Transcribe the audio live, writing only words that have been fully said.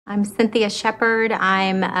I'm Cynthia Shepard.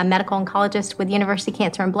 I'm a medical oncologist with University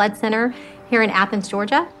Cancer and Blood Center here in Athens,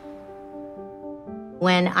 Georgia.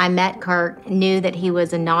 When I met Kurt, knew that he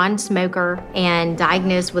was a non-smoker and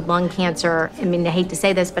diagnosed with lung cancer. I mean, I hate to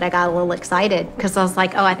say this, but I got a little excited because I was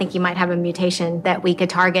like, oh, I think you might have a mutation that we could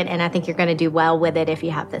target, and I think you're going to do well with it if you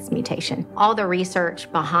have this mutation. All the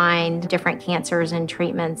research behind different cancers and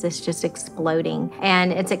treatments is just exploding.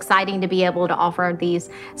 And it's exciting to be able to offer these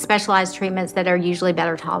specialized treatments that are usually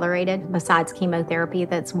better tolerated, besides chemotherapy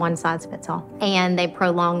that's one size fits all. And they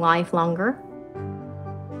prolong life longer.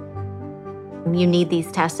 You need these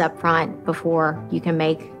tests up front before you can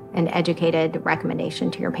make an educated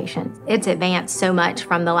recommendation to your patients. It's advanced so much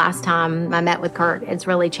from the last time I met with Kurt. It's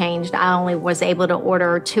really changed. I only was able to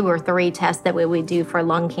order 2 or 3 tests that we would do for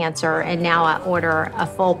lung cancer, and now I order a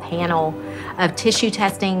full panel of tissue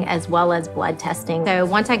testing as well as blood testing. So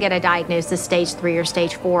once I get a diagnosis, stage 3 or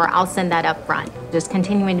stage 4, I'll send that up front. Just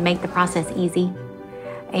continuing to make the process easy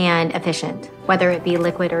and efficient, whether it be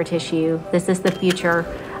liquid or tissue. This is the future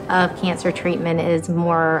of cancer treatment, is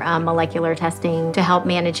more molecular testing to help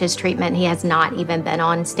manage his treatment. He has not even been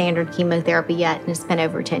on standard chemotherapy yet, and it's been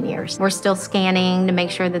over 10 years. We're still scanning to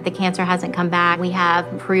make sure that the cancer hasn't come back. We have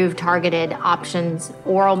improved targeted options,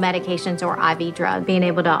 oral medications or IV drugs, being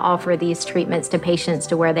able to offer these treatments to patients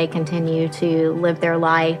to where they continue to live their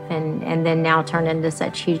life and then now turn into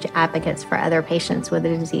such huge advocates for other patients with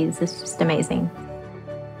the disease. It's just amazing.